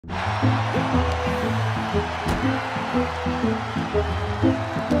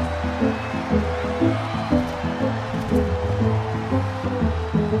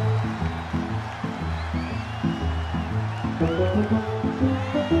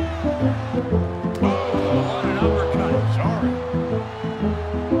What an uppercut. Sorry.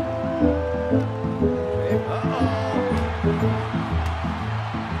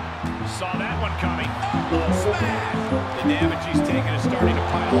 Saw that one coming. Oh, smash! The damage he's taken is starting to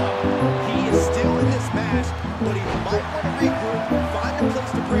pile up. He is still in this match, but he might want to regroup, find a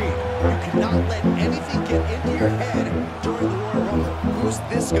place to breathe. You cannot let anything get into your head during the Royal Rumble. Who's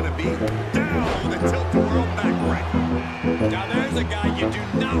this going to be? Down with a tilt-the-world back right. Now there's a guy you do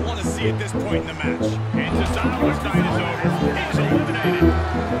not want to see at this point in the match. And Cesaro's night is over. He's eliminated.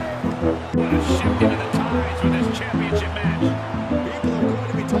 What a shift into the tides with this championship match. People are going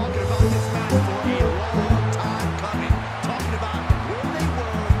to be talking about this match for a long time coming. Talking about where they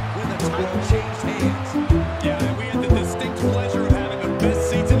were when the title changed hands. Yeah, and we had the distinct pleasure of having the best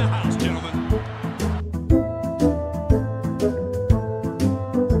seats in the house, gentlemen.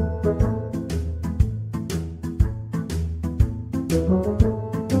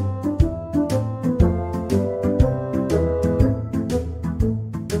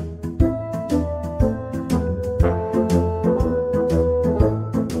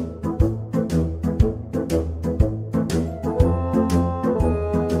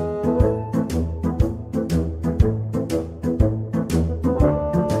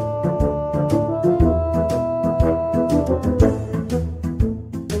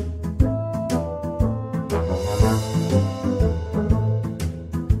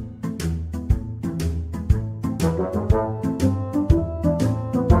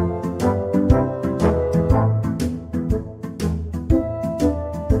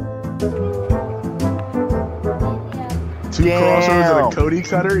 Two crossovers and a Cody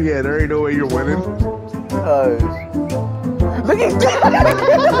cutter? Yeah, there ain't no way you're winning. Look at that!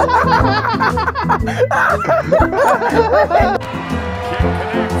 Kick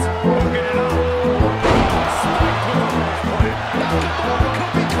connects. Hooking it up.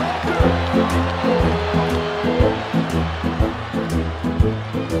 Spiked with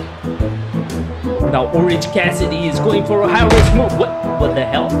a Now Orange Cassidy is going for a high-risk move. What the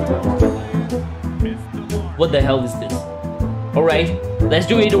hell? What the hell is this? Alright, let's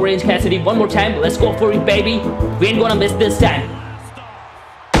do it, Orange Cassidy, one more time. Let's go for it, baby. We ain't gonna miss this time.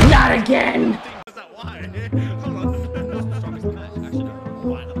 Not again!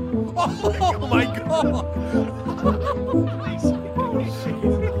 Oh my god!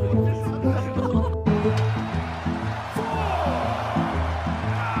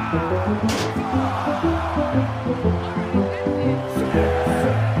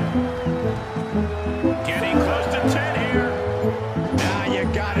 Getting close to 10 here. Now you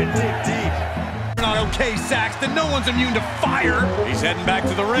gotta dig deep. Not okay, Saxton. No one's immune to fire. He's heading back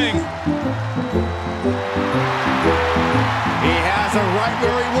to the ring. He has him right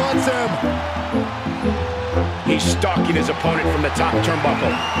where he wants him. He's stalking his opponent from the top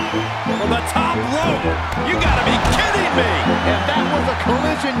turnbuckle. From the top rope. You gotta be kidding me. And that was a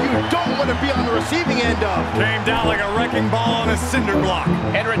collision you don't want to be on the receiving end of. Came down like a wrecking ball on a cinder block.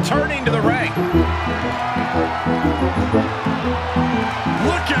 And returning to the ring.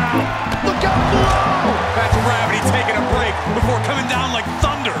 Look out! Look out below! That's gravity taking a break before coming down like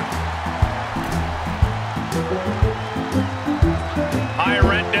thunder. High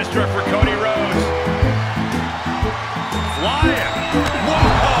rent district for Cody Rhodes. Flying. Whoa,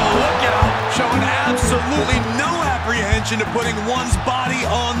 look out. Showing absolutely no apprehension to putting one's body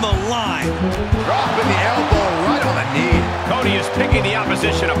on the line. Dropping the elbow right on the knee. Cody is picking the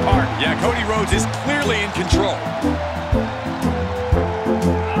opposition apart. Yeah, Cody Rhodes is clearly in control.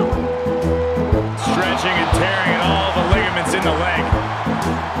 Stretching and tearing at all the ligaments in the leg.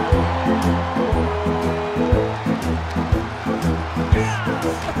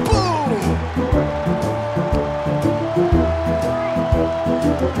 Boom!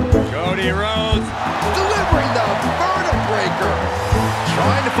 Cody Rhodes Delivering the vertebreaker.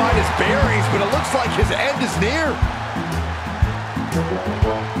 Trying to find his bearings, but it looks like his end is near.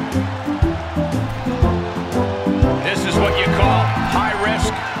 This is what you call high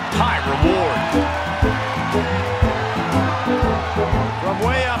risk, high reward. from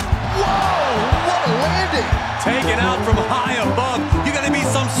way up. Whoa! What a landing! Taken out from high above. You gotta be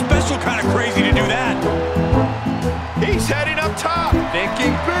some special kind of crazy to do that. He's heading up top.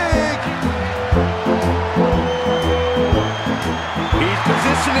 Thinking big. He's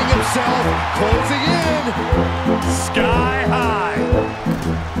positioning himself, closing in. Sky high.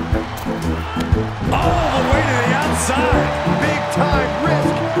 All the way to the outside. Big time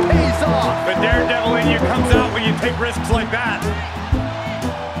risk pays off. The daredevil in you comes out when you take risks like that.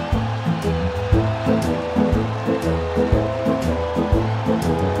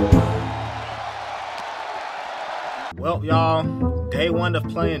 Well, y'all, day one of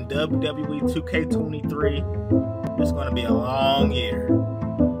playing WWE 2K23. It's going to be a long year.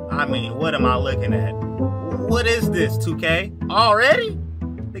 I mean, what am I looking at? What is this, 2K? Already?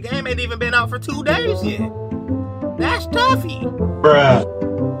 The game ain't even been out for 2 days yet. That's toughy. Bruh.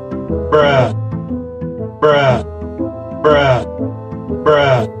 Bruh. Bruh. Bruh.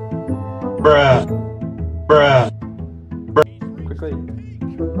 Bruh. Bruh. Bruh. Quickly.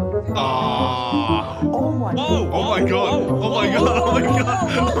 Oh my god. Oh my god. Oh my god.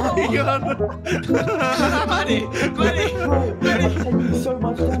 Oh my god. Buddy. I'm taking so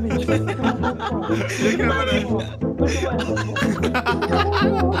much damage. Look at it. Holy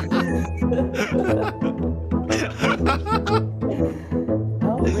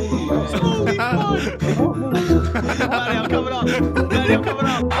fuck. Buddy, I'm coming up. Buddy, I'm coming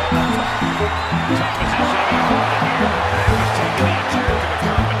up.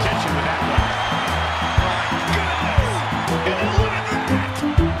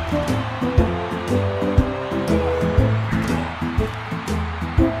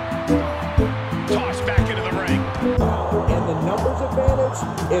 Toss back into the ring. And the numbers advantage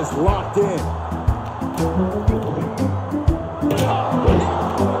is locked in.